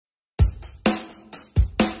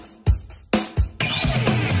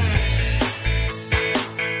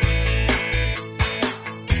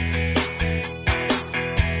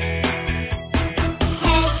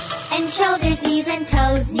and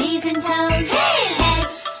toes, knees and toes. Head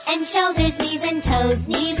and shoulders, knees and toes,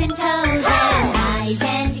 knees and toes. And eyes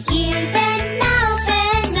and ears and mouth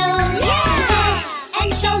and nose. Head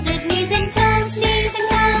and shoulders, knees and toes, knees and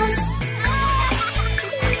toes.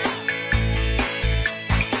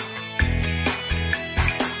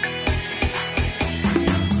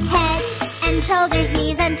 Head and shoulders,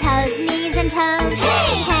 knees and toes, knees and toes.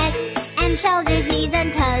 Head and shoulders, knees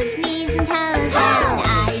and toes, knees